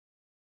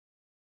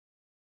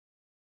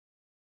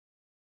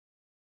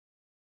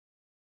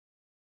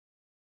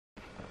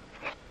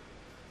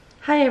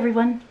Hi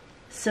everyone.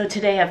 So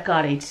today I've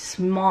got a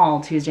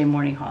small Tuesday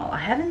morning haul. I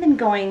haven't been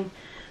going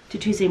to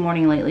Tuesday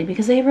morning lately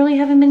because they really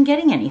haven't been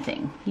getting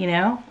anything, you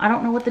know? I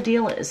don't know what the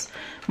deal is.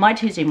 My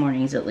Tuesday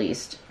mornings at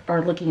least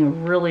are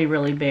looking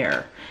really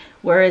bare.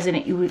 Whereas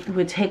it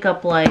would take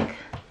up like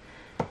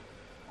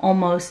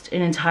almost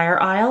an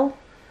entire aisle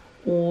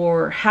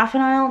or half an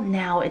aisle.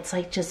 Now it's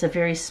like just a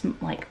very,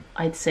 like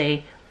I'd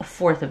say a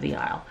fourth of the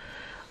aisle.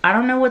 I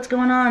don't know what's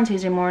going on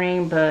Tuesday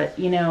morning, but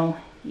you know,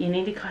 you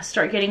need to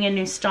start getting in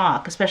new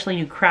stock, especially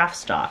new craft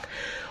stock.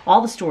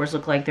 All the stores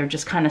look like they're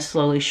just kind of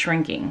slowly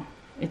shrinking.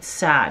 It's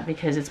sad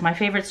because it's my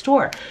favorite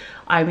store.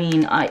 I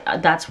mean,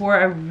 that's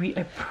where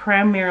I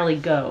primarily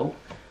go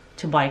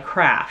to buy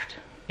craft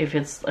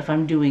if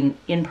I'm doing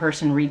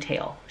in-person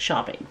retail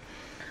shopping.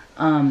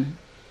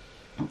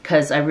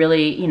 Because I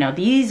really, you know,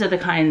 these are the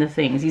kind of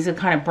things, these are the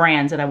kind of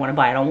brands that I want to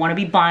buy. I don't want to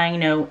be buying, you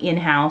know,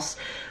 in-house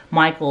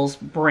Michael's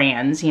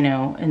brands, you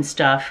know, and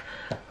stuff.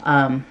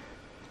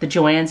 The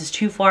Joann's is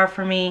too far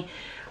for me.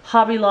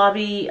 Hobby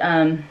Lobby,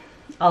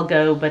 I'll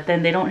go, but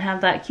then they don't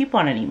have that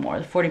coupon anymore,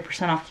 the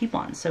 40% off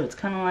coupon. So it's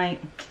kind of like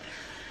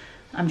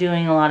I'm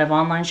doing a lot of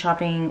online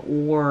shopping,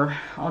 or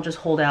I'll just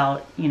hold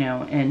out, you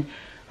know, and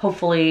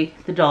hopefully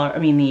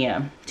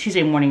the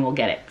Tuesday morning will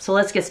get it. So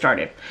let's get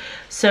started.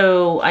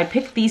 So I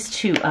picked these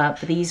two up.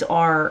 These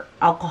are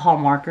alcohol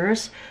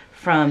markers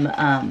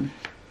from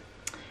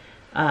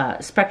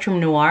Spectrum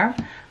Noir.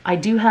 I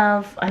do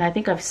have, and I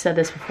think I've said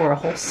this before, a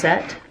whole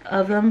set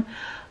of them.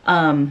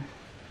 I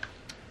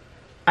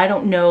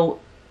don't know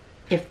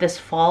if this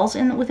falls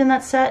within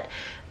that set.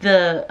 I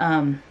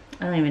don't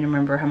even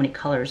remember how many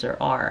colors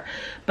there are,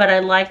 but I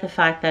like the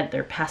fact that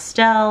they're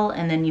pastel,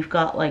 and then you've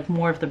got like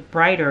more of the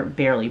brighter,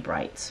 barely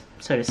brights,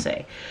 so to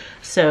say.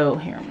 So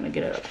here, I'm gonna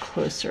get it up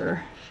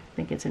closer. I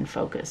think it's in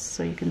focus,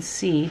 so you can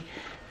see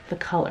the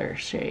color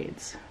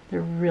shades. They're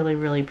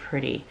really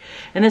pretty.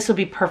 And this will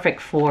be perfect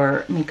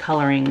for me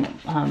coloring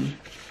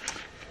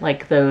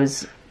like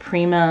those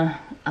Prima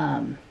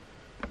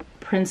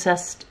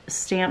princess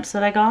stamps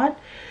that I got.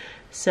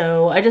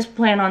 So I just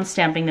plan on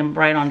stamping them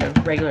right onto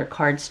regular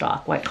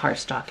cardstock, white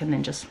cardstock, and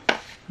then just,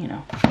 you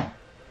know,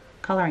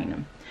 coloring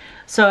them.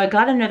 So I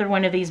got another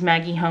one of these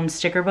Maggie Home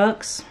sticker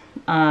books.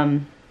 I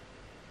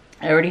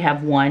already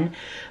have one,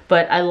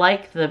 but I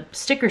like the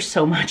stickers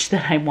so much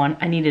that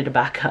I needed a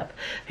backup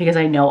because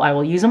I know I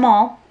will use them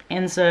all.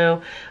 And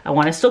so I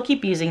want to still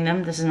keep using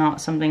them. This is not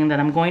something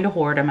that I'm going to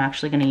hoard. I'm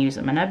actually going to use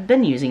them. And I've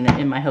been using them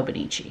in my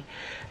Hobonichi.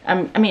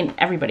 I mean,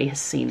 everybody has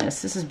seen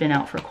this. This has been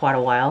out for quite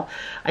a while.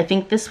 I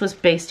think this was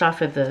based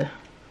off of the,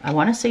 I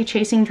want to say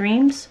Chasing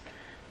Dreams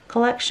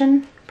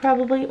collection,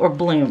 probably, or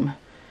Bloom.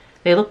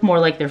 They look more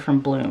like they're from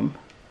Bloom.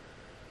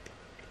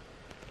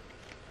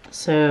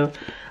 So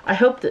I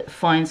hope to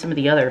find some of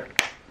the other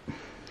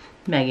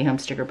Maggie Home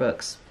sticker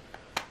books.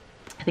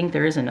 I think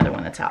there is another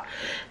one that's out.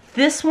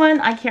 This one,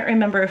 I can't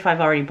remember if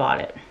I've already bought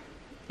it.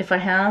 If I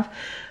have,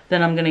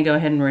 then I'm going to go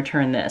ahead and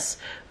return this.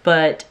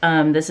 But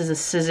this is a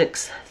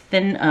Sizzix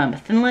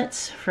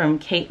Thinlits from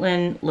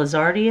Caitlin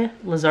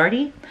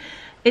Lazardi.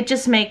 It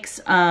just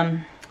makes,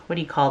 what do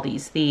you call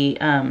these? The,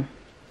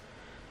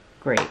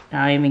 great.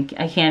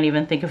 I can't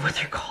even think of what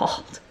they're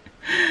called.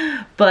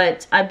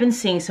 But I've been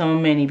seeing so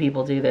many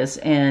people do this,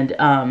 and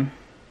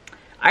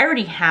I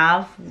already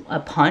have a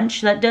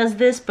punch that does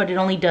this, but it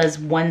only does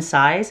one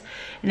size,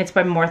 and it's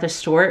by Martha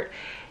Stewart,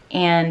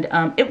 and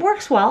it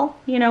works well,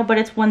 you know, but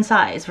it's one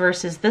size,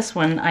 versus this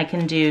one I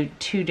can do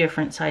two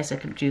different sizes. I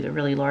could do the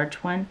really large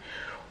one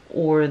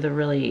or the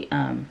really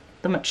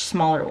the much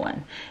smaller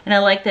one, and I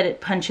like that it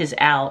punches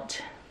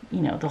out,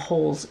 you know, the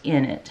holes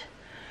in it.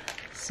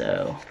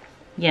 So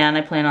yeah, and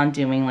I plan on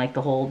doing like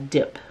the whole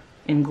dip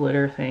in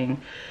glitter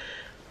thing,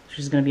 which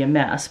is going to be a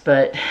mess,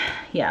 but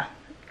yeah.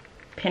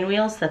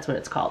 Pinwheels, that's what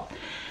it's called.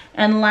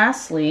 And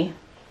lastly,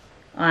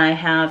 I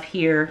have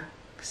here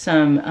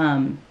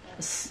some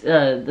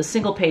the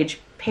single page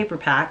paper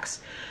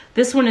packs.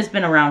 This one has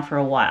been around for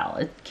a while.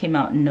 It came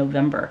out in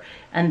November,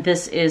 and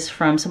this is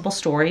from Simple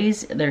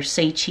Stories. They're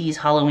Say Cheese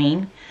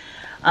Halloween.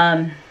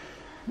 You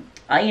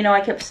know,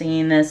 I kept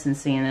seeing this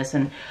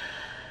and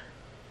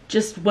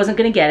just wasn't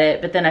gonna get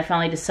it, but then I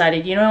finally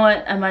decided, you know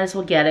what, I might as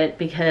well get it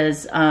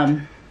because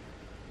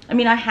I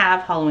mean, I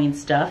have Halloween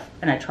stuff,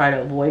 and I try to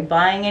avoid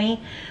buying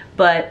any,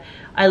 but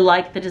I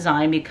like the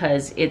design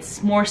because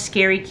it's more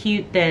scary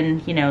cute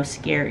than, you know,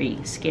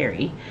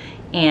 scary.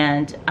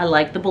 And I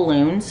like the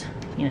balloons,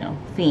 you know,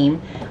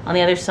 theme. On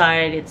the other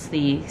side, it's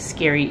the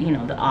scary, you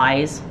know, the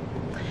eyes.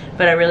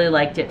 But I really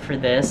liked it for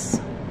this.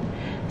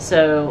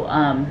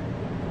 So,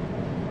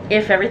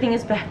 if everything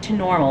is back to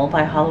normal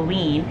by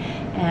Halloween,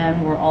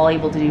 and we're all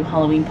able to do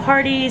Halloween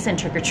parties and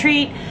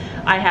trick-or-treat,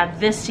 I have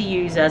this to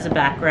use as a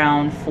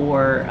background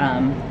for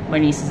my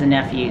nieces and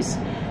nephews,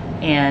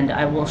 and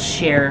I will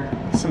share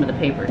some of the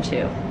paper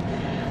too.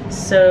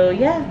 So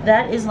yeah,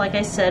 that is, like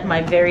I said,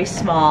 my very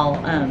small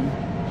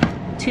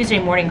Tuesday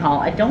morning haul.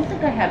 I don't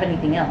think I have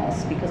anything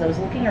else because I was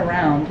looking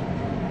around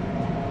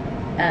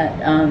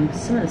at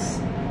some of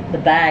the the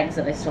bags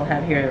that I still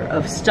have here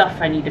of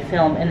stuff I need to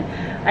film. And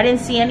I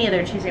didn't see any of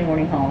their Tuesday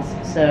morning hauls,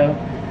 so,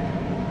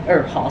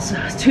 or hauls,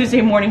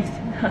 Tuesday morning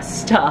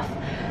stuff.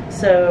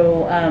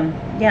 So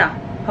yeah,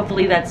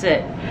 hopefully that's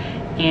it.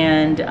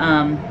 And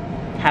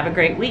have a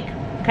great week,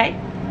 okay?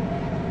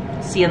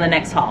 See you in the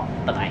next haul.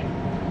 Bye-bye.